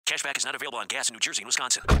Cashback is not available on gas in New Jersey and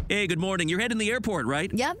Wisconsin. Hey, good morning. You're heading to the airport,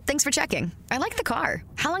 right? Yep, thanks for checking. I like the car.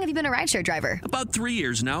 How long have you been a rideshare driver? About 3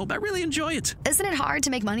 years now. I really enjoy it. Isn't it hard to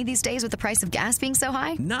make money these days with the price of gas being so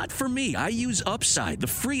high? Not for me. I use Upside, the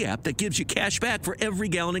free app that gives you cash back for every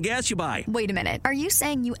gallon of gas you buy. Wait a minute. Are you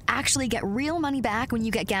saying you actually get real money back when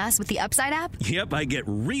you get gas with the Upside app? Yep, I get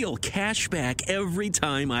real cash back every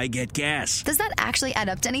time I get gas. Does that actually add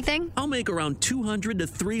up to anything? I'll make around $200 to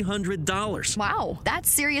 $300. Wow, that's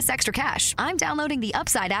serious extra cash. I'm downloading the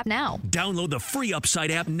Upside app now. Download the free Upside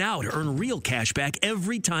app now to earn real cash back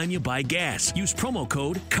every time you buy gas. Use promo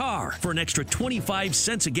code CAR for an extra 25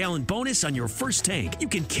 cents a gallon bonus on your first tank. You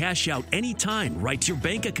can cash out anytime right to your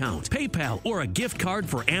bank account, PayPal, or a gift card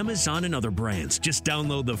for Amazon and other brands. Just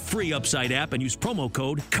download the free Upside app and use promo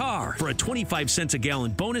code CAR for a 25 cents a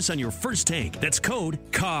gallon bonus on your first tank. That's code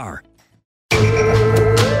CAR.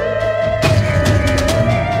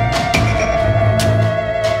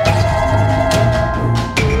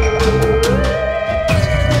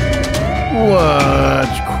 What's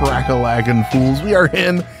crack-a-lackin' fools? We are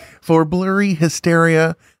in for Blurry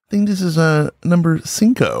Hysteria. I think this is number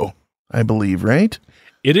 5, I believe, right?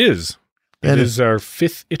 It is. That It is our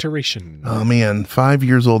 5th iteration. Oh, man, 5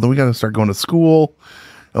 years old. Then we got to start going to school.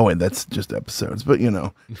 Oh, wait, that's just episodes. But,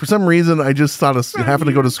 for some reason, I just thought of having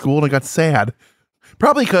to go to school, and I got sad.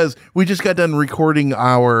 Probably because we just got done recording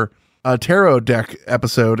our tarot deck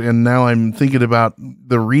episode, and now I'm thinking about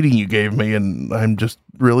the reading you gave me, and I'm just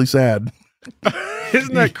really sad.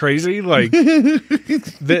 Isn't that crazy? Like,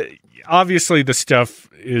 obviously the stuff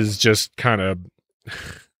is just kind of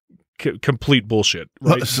complete bullshit,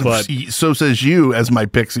 right? So says you, as my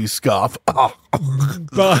pixie scoff.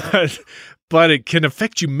 But it can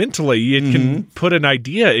affect you mentally. It can put an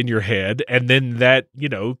idea in your head, and then that,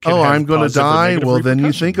 can I'm going to die. Well, then you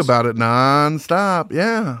repercussions. think about it nonstop.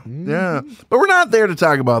 Yeah. Yeah. But we're not there to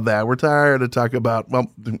talk about that. We're tired to talk about,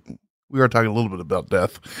 we are talking a little bit about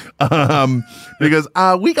death. Because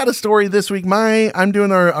we got a story this week. I'm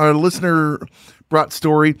doing our listener brought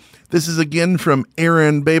story. This is again from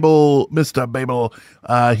Aaron Babel, Mr. Babel.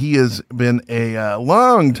 He has been a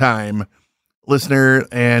long time listener,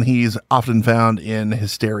 and he's often found in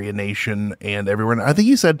Hysteria Nation and everywhere. I think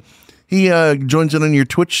he said he joins in on your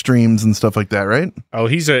Twitch streams and stuff like that, right? Oh,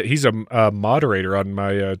 he's a moderator on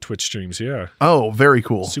my Twitch streams. Yeah. Oh, very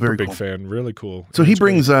cool. Super very big cool. fan. Really cool. So he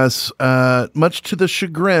brings us, much to the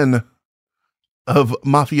chagrin of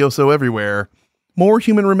mafioso everywhere, more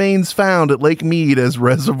human remains found at Lake Mead as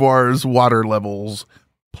reservoirs water levels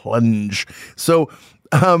plunge. So,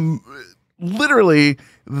 literally,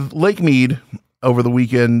 Lake Mead over the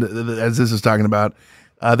weekend, as this is talking about,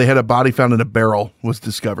 they had a body found in a barrel was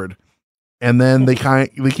discovered. And then they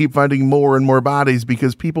keep finding more and more bodies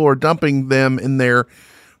because people are dumping them in there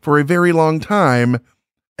for a very long time.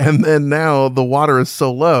 And then now the water is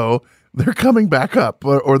so low, they're coming back up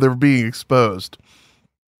or they're being exposed.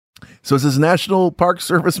 So it says National Park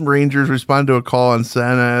Service Rangers responded to a call on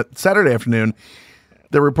Saturday afternoon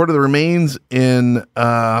that reported the remains in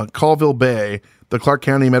Colville Bay. The Clark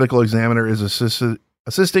County Medical Examiner is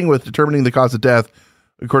assisting with determining the cause of death,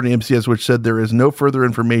 according to MCS, which said there is no further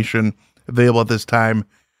information available at this time,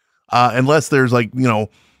 unless there's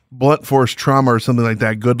blunt force trauma or something like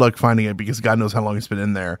that. Good luck finding it because God knows how long it's been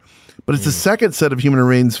in there. But it's the second set of human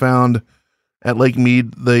remains found at Lake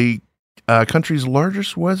Mead, the country's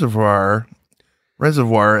largest reservoir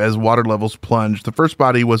as water levels plunged. The first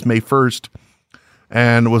body was May 1st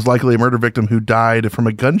and was likely a murder victim who died from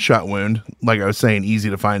a gunshot wound. Like I was saying, easy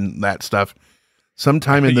to find that stuff.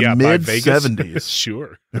 Sometime in the mid-70s.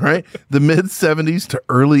 Sure. Right? The mid-70s to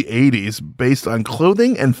early 80s, based on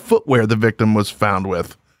clothing and footwear the victim was found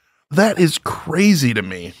with. That is crazy to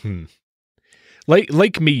me.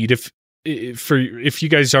 Lake Mead, if you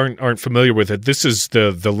guys aren't familiar with it, this is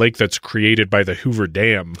the lake that's created by the Hoover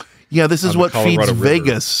Dam. Yeah, this is what feeds River.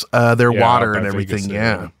 Vegas, their water and everything. Vegas,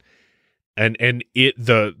 yeah. And it's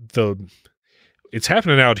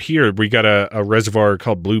happening out here. We got a reservoir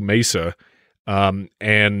called Blue Mesa.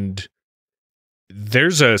 And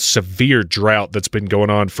there's a severe drought that's been going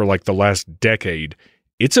on for like the last decade.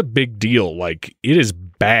 It's a big deal. Like, it is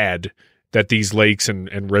bad that these lakes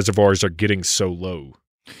and reservoirs are getting so low.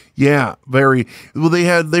 Yeah, very. Well,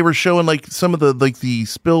 they were showing like some of the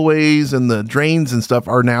spillways and the drains and stuff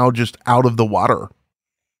are now just out of the water.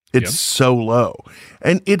 It's so low.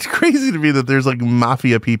 And it's crazy to me that there's like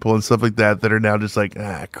mafia people and stuff like that are now just like,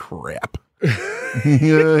 crap.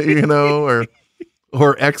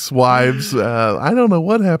 Or ex-wives. I don't know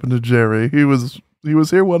what happened to Jerry. He was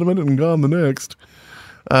here 1 minute and gone the next.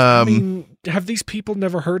 I mean, have these people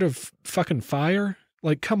never heard of fucking fire?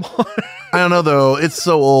 Like, come on. I don't know though. It's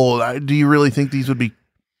so old. Do you really think these would be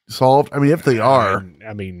solved? I mean, if they are,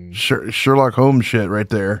 I mean, Sherlock Holmes shit right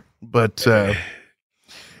there. But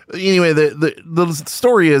anyway, the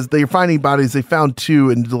story is they're finding bodies. They found 2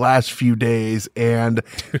 in the last few days, and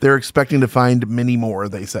they're expecting to find many more.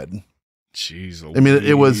 They said. Jeez, I mean,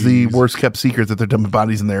 it was the worst kept secret that they're dumping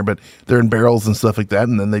bodies in there, but they're in barrels and stuff like that,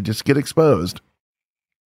 and then they just get exposed.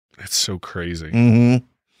 That's so crazy. Mm-hmm.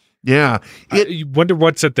 Yeah. You wonder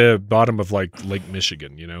what's at the bottom of like Lake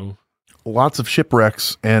Michigan, you know? Lots of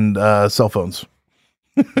shipwrecks and cell phones.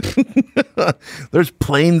 There's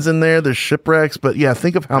planes in there, there's shipwrecks, but yeah,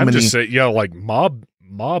 think of how I'm many. just saying, yeah, like mob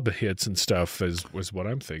hits and stuff was what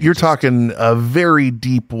I'm thinking. You're talking a very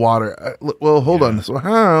deep water. Well, hold on. So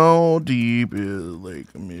how deep is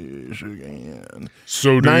Lake Michigan?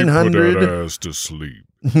 So deep, 900 put that ass to sleep.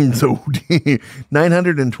 So deep,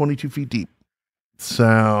 922 feet deep.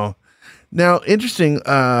 So now, interesting.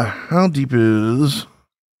 How deep is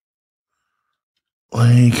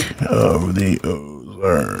Lake of the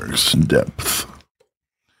Ozarks depth?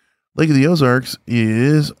 Lake of the Ozarks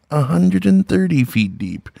is 130 feet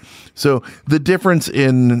deep. So the difference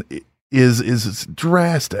is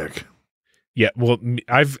drastic. Yeah, well,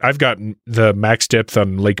 I've gotten the max depth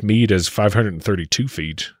on Lake Mead as 532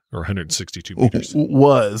 feet or 162 meters.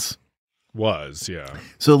 Was, yeah.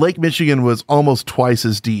 So Lake Michigan was almost twice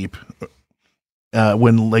as deep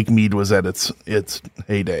when Lake Mead was at its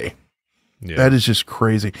heyday. Yeah. That is just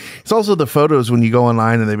crazy. It's also the photos when you go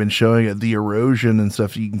online and they've been showing it, the erosion and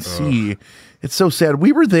stuff you can see. It's so sad.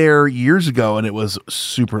 We were there years ago and it was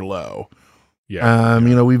super low. Yeah.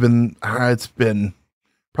 You know, it's been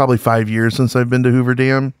probably 5 years since I've been to Hoover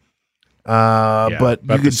Dam. But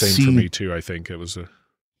you could see for me too. I think it was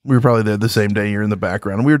we were probably there the same day. You're in the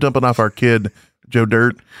background. We were dumping off our kid, Joe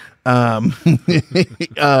Dirt.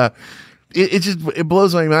 It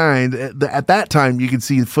blows my mind. At that time, you could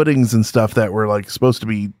see footings and stuff that were like supposed to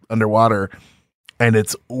be underwater, and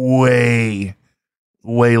it's way,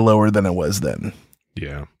 way lower than it was then.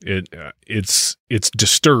 Yeah, it's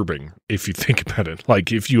disturbing if you think about it.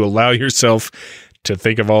 Like if you allow yourself to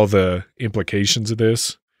think of all the implications of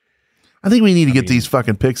this. I think we need to get these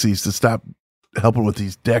fucking pixies to stop helping with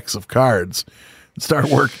these decks of cards and start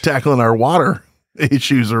tackling our water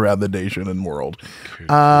issues around the nation and world.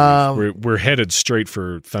 We're headed straight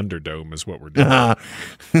for Thunderdome is what we're doing.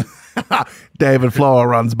 David Flower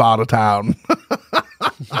runs Bartertown.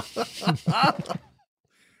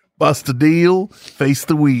 Bust a deal, face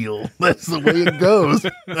the wheel. That's the way it goes.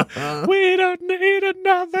 We don't need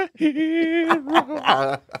another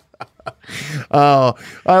hero. Oh,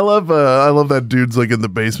 I love that dude's like in the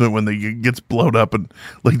basement when he gets blown up and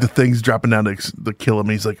like the thing's dropping down to kill him.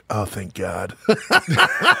 He's like, oh, thank God.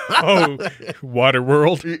 Oh,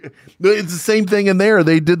 Waterworld. It's the same thing in there.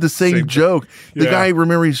 They did the same joke. The guy,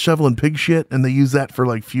 remember, he's shoveling pig shit and they use that for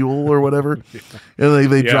like fuel or whatever.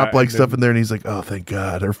 And they drop like stuff in there and he's like, oh, thank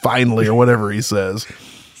God, or finally, or whatever he says.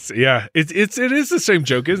 Yeah, it is the same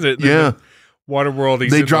joke, isn't it? Yeah. Waterworld.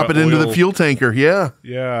 They drop it into the fuel tanker. Yeah.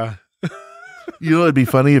 Yeah. You know, it'd be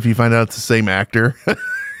funny if you find out it's the same actor.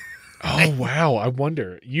 Oh, wow. I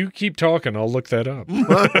wonder. You keep talking. I'll look that up.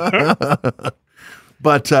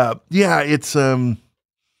 But yeah, it's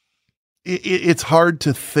hard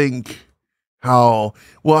to think how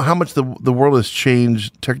much the world has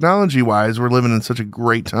changed technology wise. We're living in such a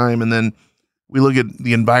great time. And then we look at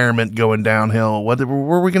the environment going downhill. Where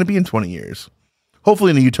are we going to be in 20 years?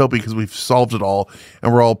 Hopefully in a utopia because we've solved it all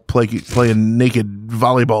and we're all playing naked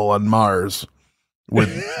volleyball on Mars with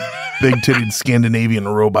big-titted Scandinavian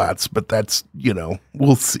robots. But that's,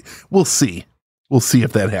 we'll see. We'll see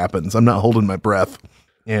if that happens. I'm not holding my breath.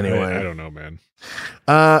 Anyway. I don't know, man.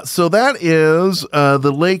 So that is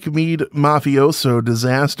the Lake Mead mafioso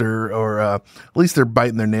disaster, or at least they're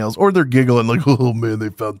biting their nails, or they're giggling like, oh man, they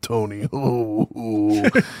found Tony.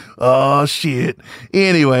 Oh shit.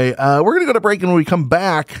 Anyway, we're going to go to break, and when we come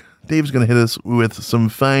back, Dave's going to hit us with some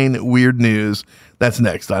fine, weird news. That's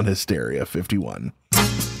next on Hysteria 51.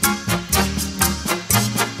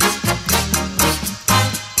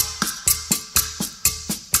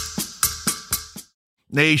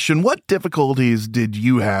 Nation, what difficulties did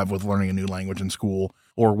you have with learning a new language in school,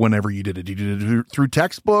 or whenever you did it? Did you do it through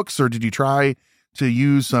textbooks, or did you try to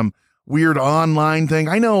use some weird online thing?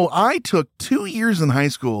 I know I took 2 years in high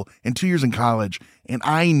school and 2 years in college, and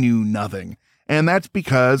I knew nothing. And that's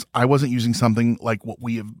because I wasn't using something like what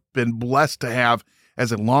we have been blessed to have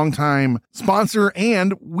as a longtime sponsor,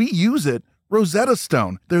 and we use it, Rosetta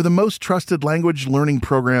Stone. They're the most trusted language learning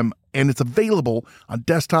program, and it's available on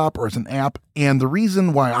desktop or as an app. And the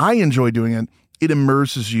reason why I enjoy doing it it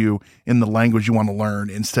immerses you in the language you want to learn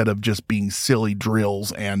instead of just being silly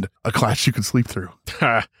drills and a class you can sleep through.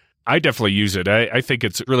 I definitely use it. I think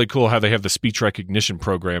it's really cool how they have the speech recognition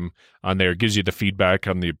program on there. It gives you the feedback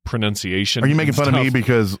on the pronunciation. Are you making fun stuff. of me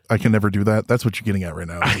because I can never do that? That's what you're getting at right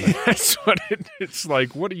now. That's what it's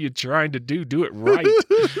like. What are you trying to do? Do it right.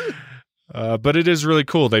 But it is really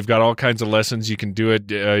cool. They've got all kinds of lessons. You can do it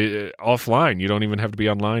offline. You don't even have to be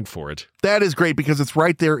online for it. That is great because it's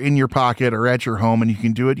right there in your pocket or at your home and you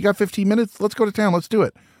can do it. You got 15 minutes? Let's go to town. Let's do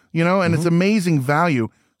it. And it's amazing value.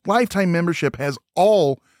 Lifetime membership has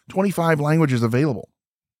all 25 languages available.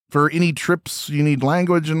 For any trips you need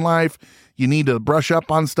language in life, you need to brush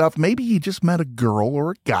up on stuff. Maybe you just met a girl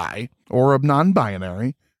or a guy or a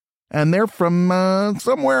non-binary and they're from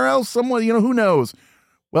somewhere else, who knows?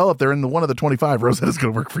 Well, if they're in one of the 25, Rosetta's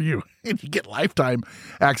going to work for you. And you get lifetime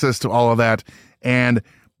access to all of that. And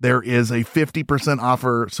there is a 50%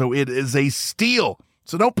 offer, so it is a steal.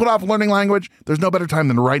 So don't put off learning language. There's no better time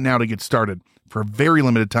than right now to get started. For a very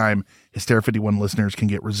limited time, Hysteria 51 listeners can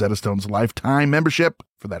get Rosetta Stone's lifetime membership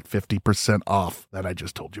for that 50% off that I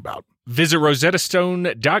just told you about. Visit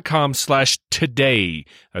rosettastone.com/today.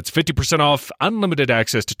 That's 50% off, unlimited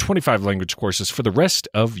access to 25 language courses for the rest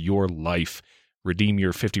of your life. Redeem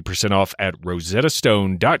your 50% off at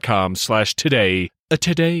rosettastone.com/today.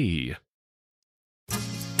 Today.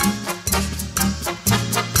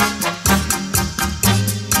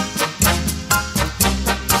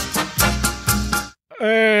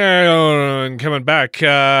 Coming back,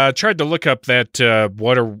 tried to look up that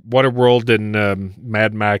Waterworld and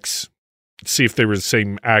Mad Max, see if they were the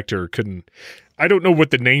same actor. Couldn't. I don't know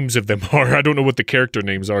what the names of them are. I don't know what the character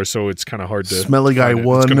names are, so it's kind of hard to. Smelly Guy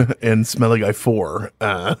 1 and Smelly Guy 4.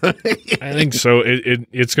 I think so.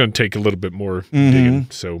 It's going to take a little bit more digging,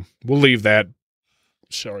 so we'll leave that.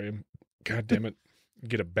 Sorry, God damn it,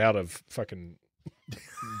 get a bout of fucking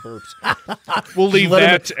burps. We'll leave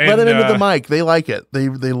that. Let it into the mic. They like it. They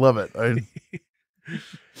love it.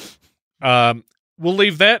 We'll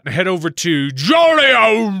leave that and head over to Jolly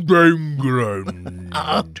Old England.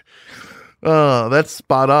 Oh, that's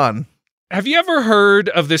spot on. Have you ever heard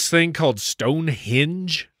of this thing called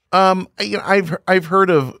Stonehenge? I've heard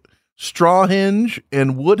of Strawhenge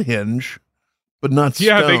and Woodhenge, but not stone.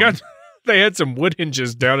 Yeah, they had some wood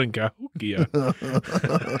hinges down in Cahokia.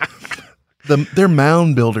 They're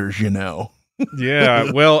mound builders,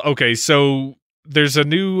 Yeah. Well, okay. So there's a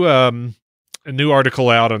new article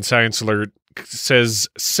out on Science Alert. Says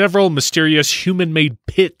several mysterious human-made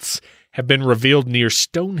pits have been revealed near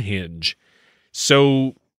Stonehenge.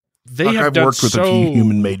 So I've worked with a few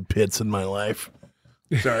human-made pits in my life.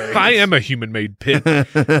 Sorry. I am a human-made pit. They've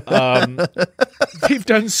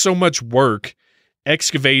done so much work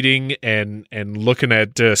excavating and looking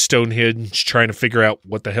at Stonehenge, trying to figure out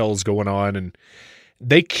what the hell is going on, and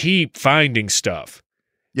they keep finding stuff.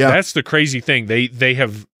 Yeah, that's the crazy thing. They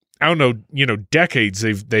have, I don't know, decades.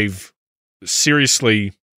 They've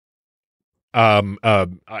seriously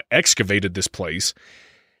excavated this place,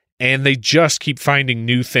 and they just keep finding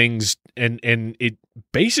new things, and it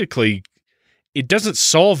basically it doesn't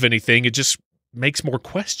solve anything. It just makes more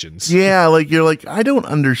questions. Yeah, you're like, I don't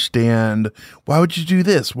understand. Why would you do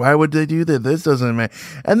this? Why would they do that? This doesn't make.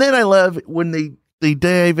 And then I love when they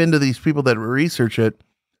dive into these people that research it.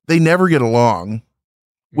 They never get along.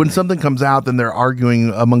 When something comes out, then they're arguing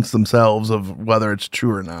amongst themselves of whether it's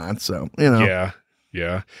true or not. So, Yeah.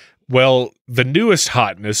 Well, the newest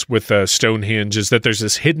hotness with Stonehenge is that there's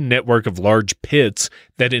this hidden network of large pits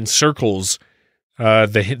that encircles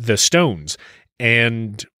the stones.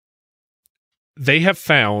 And they have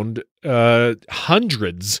found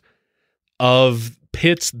hundreds of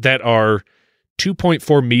pits that are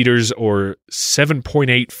 2.4 meters or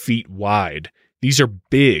 7.8 feet wide. These are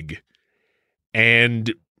big.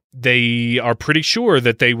 And they are pretty sure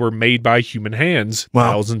that they were made by human hands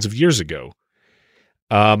thousands of years ago.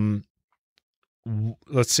 Let's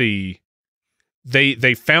see.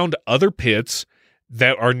 They found other pits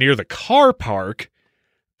that are near the car park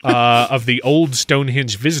of the old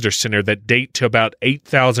Stonehenge Visitor Center that date to about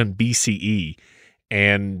 8,000 BCE.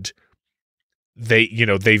 And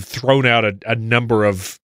they've thrown out a number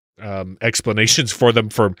of explanations for them,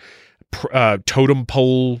 for totem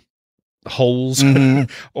pole holes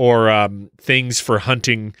or things for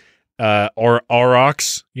hunting or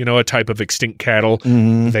aurochs, a type of extinct cattle.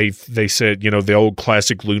 They said, the old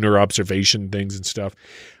classic lunar observation things and stuff.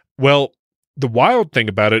 Well, the wild thing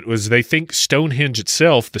about it was they think Stonehenge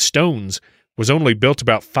itself, the stones, was only built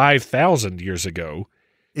about 5,000 years ago.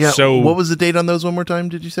 Yeah. So what was the date on those one more time?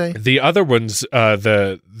 Did you say the other ones?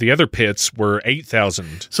 The other pits were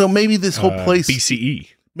 8,000. So maybe this whole place BCE.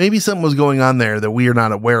 maybe something was going on there that we are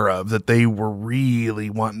not aware of that they were really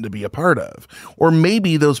wanting to be a part of. Or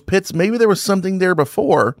maybe those pits, maybe there was something there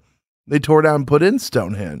before they tore down and put in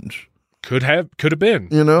Stonehenge. Could have been.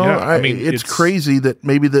 You know, Yeah, I mean, it's crazy that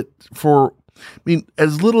maybe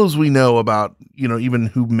as little as we know about, you know, even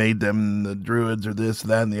who made them, the Druids or this,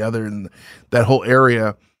 that, and the other, and that whole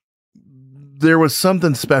area, there was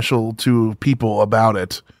something special to people about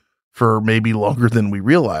it for maybe longer than we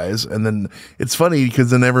realize. And then it's funny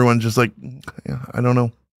because then everyone's just like, yeah, I don't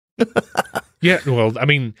know. Yeah, well, I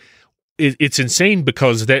mean, it's insane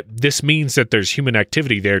because this means that there's human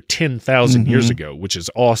activity there 10,000 years ago, which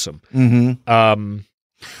is awesome. Mm-hmm.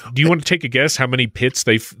 Do you want to take a guess how many pits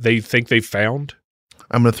they think they found?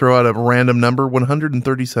 I'm going to throw out a random number,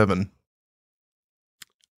 137.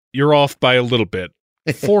 You're off by a little bit.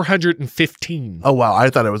 415. Oh, wow. I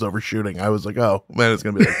thought I was overshooting. I was like, oh, man, it's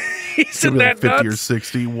going to be like, it's gonna be like 50 or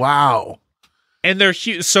 60. Wow. And they're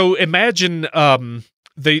huge. So imagine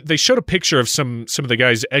they showed a picture of some of the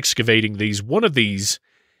guys excavating these. One of these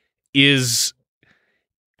is,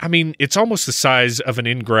 I mean, it's almost the size of an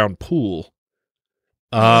in-ground pool.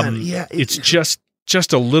 Yeah, it's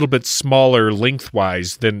just a little bit smaller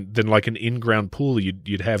lengthwise than like an in-ground pool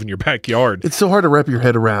you'd have in your backyard. It's so hard to wrap your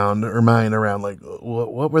head around or mind around, like,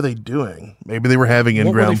 what were they doing? Maybe they were having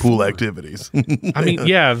in-ground pool activities. I mean,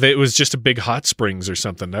 yeah, it was just a big hot springs or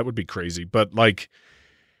something. That would be crazy. But like,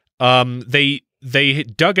 they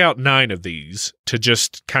dug out 9 of these to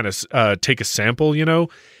just kind of take a sample, you know,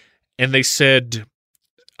 and they said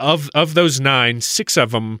of those 9, 6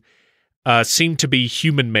 of them seem to be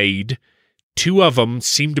human-made. 2 of them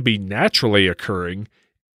seem to be naturally occurring,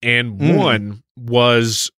 and 1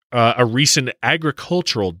 was a recent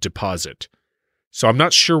agricultural deposit. So I'm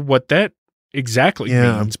not sure what that exactly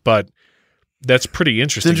means, but that's pretty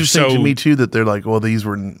interesting. It's interesting to me, too, that they're like, well, these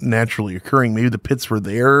were naturally occurring. Maybe the pits were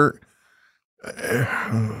there.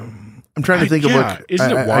 I'm trying to think of what.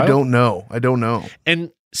 Isn't it wild? I don't know.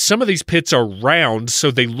 And some of these pits are round, so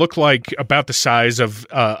they look like about the size of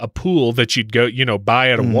a pool that you'd go, you know, buy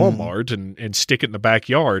at a Walmart and stick it in the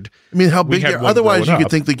backyard. I mean, how big? Otherwise, you could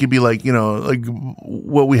think they could be like, you know, like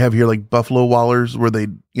what we have here, like buffalo wallers, where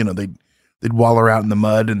they'd waller out in the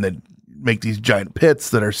mud and they'd make these giant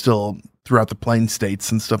pits that are still throughout the plain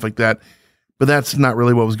states and stuff like that. But that's not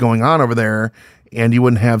really what was going on over there, and you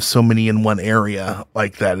wouldn't have so many in one area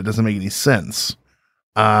like that. It doesn't make any sense.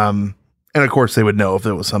 And of course, they would know if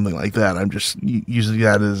it was something like that. I'm just using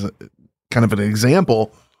that as kind of an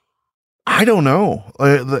example. I don't know.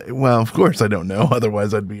 Well, of course I don't know.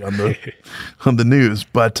 Otherwise, I'd be on the news.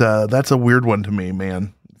 But that's a weird one to me,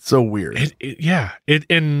 man. It's so weird. It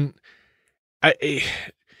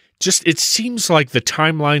seems like the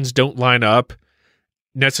timelines don't line up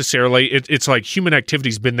necessarily. It's like human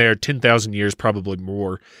activity's been there 10,000 years, probably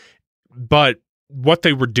more. But what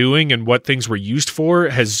they were doing and what things were used for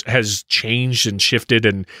has changed and shifted,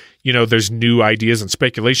 and you know, there's new ideas and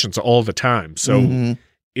speculations all the time. So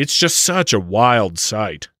it's just such a wild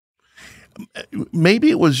sight.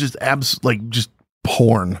 Maybe it was just just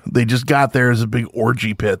porn. They just got there as a big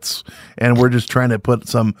orgy pits, and we're just trying to put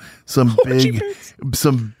some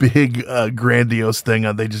big grandiose thing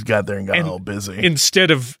on. They just got there and got all busy.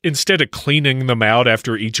 Instead of cleaning them out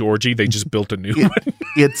after each orgy, they just built a new one.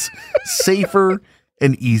 It's safer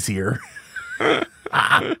and easier.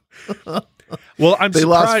 Well, they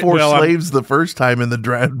lost 4 slaves the first time in the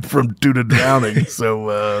due to drowning.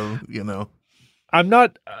 So you know, I'm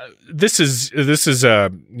not. This is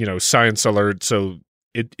you know, science alert. So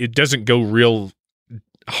it doesn't go real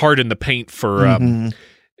hard in the paint for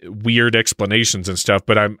weird explanations and stuff.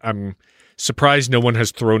 But I'm surprised no one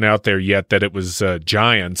has thrown out there yet that it was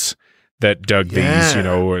giants that dug these. You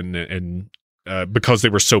know, and because they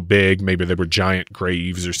were so big, maybe they were giant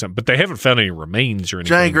graves or something. But they haven't found any remains or anything.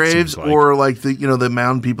 Giant graves, or like the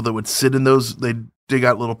mound people that would sit in those. They dig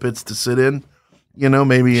out little pits to sit in. You know,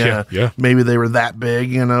 maybe maybe they were that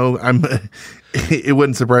big. You know, it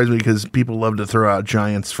wouldn't surprise me because people love to throw out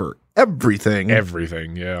giants for everything.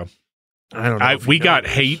 Everything, yeah. I don't know. We got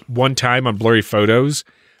hate one time on Blurry Photos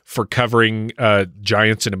for covering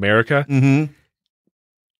giants in America,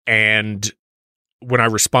 and when I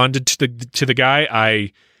responded to the guy,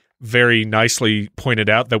 I very nicely pointed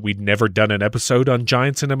out that we'd never done an episode on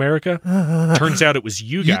giants in America. Turns out it was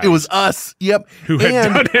you guys. It was us. Yep. Who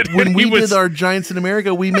had done it. When we did our Giants in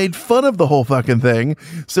America, we made fun of the whole fucking thing.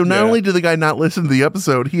 So not only did the guy not listen to the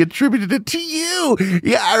episode, he attributed it to you.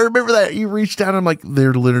 Yeah, I remember that. You reached out. I'm like,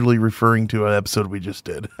 they're literally referring to an episode we just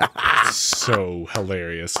did. So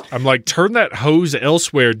hilarious. I'm like, turn that hose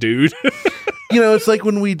elsewhere, dude. You know, it's like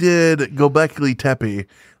when we did Gobekli Tepe.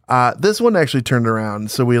 This one actually turned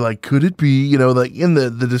around. So we like, could it be, like in the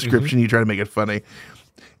description, you try to make it funny.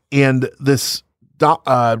 And this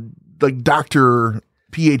doctor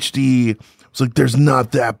PhD was like, there's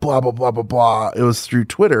not that blah, blah, blah, blah, blah. It was through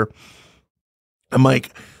Twitter. I'm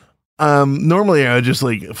like, normally I would just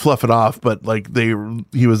like fluff it off, but like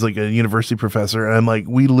he was like a university professor. And I'm like,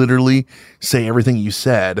 we literally say everything you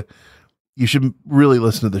said. You should really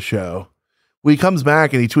listen to the show. Well, he comes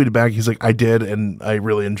back and he tweeted back. He's like, I did, and I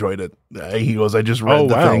really enjoyed it. He goes, I just read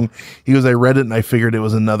the thing. He goes, I read it and I figured it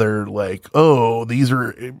was another like, oh, these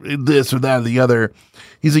are this or that or the other.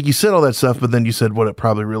 He's like, you said all that stuff, but then you said what it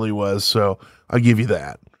probably really was. So I'll give you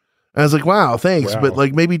that. And I was like, wow, thanks. Wow. But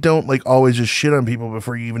like, maybe don't like always just shit on people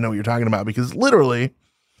before you even know what you're talking about, because literally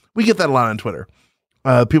we get that a lot on Twitter.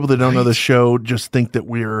 People that don't know the show just think that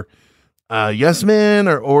we're yes men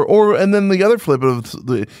or and then the other flip of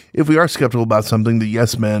if we are skeptical about something, the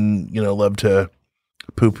yes men, love to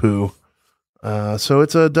poo poo. So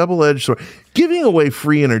it's a double-edged sword. Giving away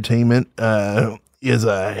free entertainment is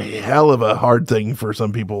a hell of a hard thing for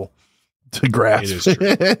some people to grasp. It is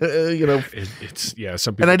true. It's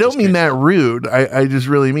some people. And I don't mean that rude. I just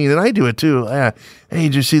really mean, and I do it too. Hey,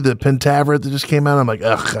 did you see the Pentaveret that just came out? I'm like,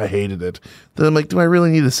 ugh, I hated it. Then I'm like, do I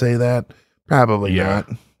really need to say that? Probably not.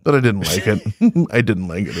 But I didn't like it. I didn't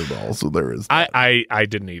like it at all. So there is that. I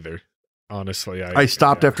didn't either. Honestly, I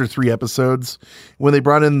stopped after 3 episodes. When they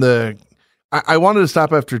brought in I wanted to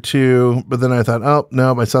stop after 2, but then I thought, oh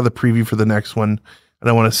no, I saw the preview for the next one. I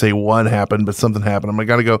don't want to say what happened, but something happened. I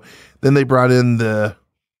gotta go. Then they brought in the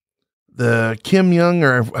Kim Jong,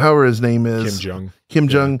 or however his name is, Kim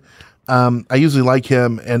Jong. I usually like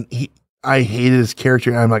him, and I hated his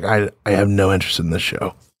character. I'm like, I have no interest in this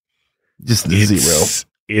show. Just zero.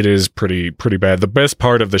 It is pretty bad. The best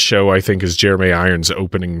part of the show, I think, is Jeremy Irons'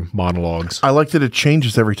 opening monologues. I like that it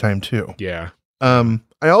changes every time too. Yeah. I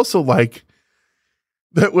also like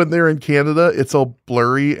that when they're in Canada, it's all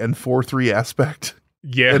blurry and 4:3 aspect.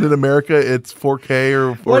 Yeah. And in America, it's 4K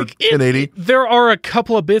or 1080. There are a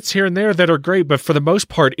couple of bits here and there that are great, but for the most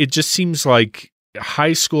part, it just seems like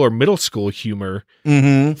high school or middle school humor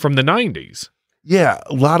from the 90s. Yeah.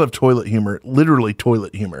 A lot of toilet humor, literally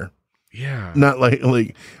toilet humor. Yeah. Not like,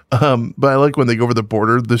 but I like when they go over the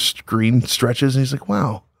border, the screen stretches and he's like,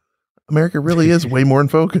 wow, America really is way more in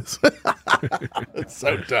focus. It's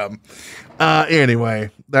so dumb.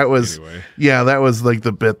 Anyway, that was like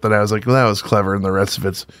the bit that I was like, well, that was clever. And the rest of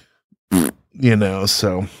it's,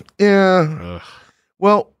 so yeah. Ugh.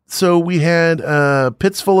 Well, so we had,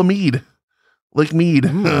 pits full of mead, like mead,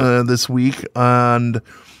 this week, and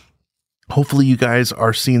hopefully you guys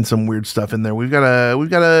are seeing some weird stuff in there. We've got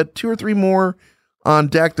a 2 or 3 more on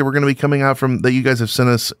deck that we're going to be coming out from that you guys have sent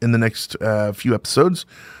us in the next few episodes.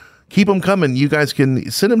 Keep them coming. You guys can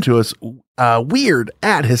send them to us weird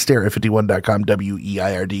at hysteria51.com,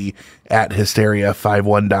 WEIRD at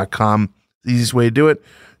hysteria51.com. The easiest way to do it.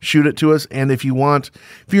 Shoot it to us. And if you're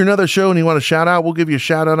another show and you want a shout out, we'll give you a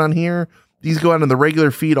shout out on here. These go out on the regular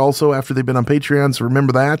feed also after they've been on Patreon. So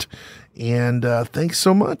remember that. And thanks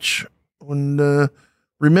so much. And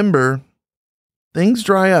remember, things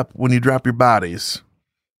dry up when you drop your bodies.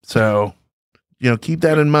 So, keep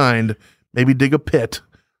that in mind. Maybe dig a pit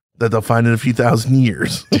that they'll find in a few thousand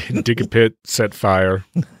years. Dig a pit, set fire,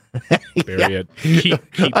 bury it. Keep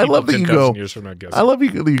I love that you go. Years from now, I love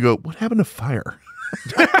you go. What happened to fire?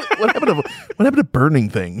 What happened to burning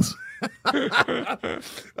things? All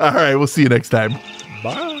right, we'll see you next time.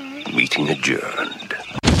 Bye. Meeting adjourned.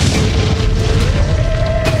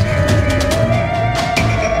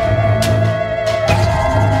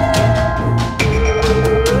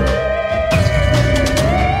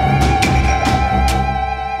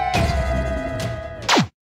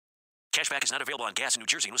 Cashback is not available on gas in New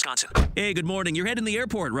Jersey and Wisconsin. Hey, good morning. You're heading to the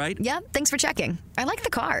airport, right? Yep, thanks for checking. I like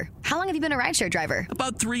the car. How long have you been a rideshare driver?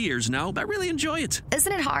 About 3 years now, but I really enjoy it.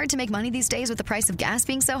 Isn't it hard to make money these days with the price of gas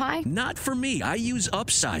being so high? Not for me. I use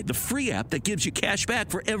Upside, the free app that gives you cash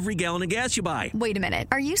back for every gallon of gas you buy. Wait a minute.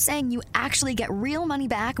 Are you saying you actually get real money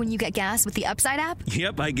back when you get gas with the Upside app?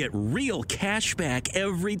 Yep, I get real cash back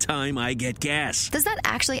every time I get gas. Does that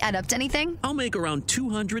actually add up to anything? I'll make around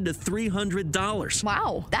 $200 to $300.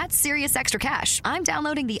 Wow, that's serious extra cash. I'm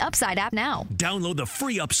downloading the Upside app now. Download the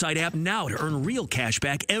free Upside app now to earn real cash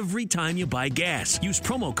back every time you buy gas. Use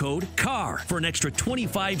promo code CAR for an extra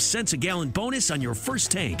 25 cents a gallon bonus on your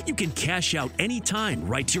first tank. You can cash out anytime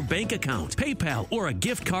right to your bank account, PayPal, or a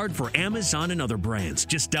gift card for Amazon and other brands.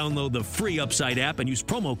 Just download the free Upside app and use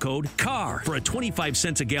promo code CAR for a 25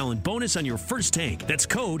 cents a gallon bonus on your first tank. That's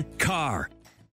code CAR.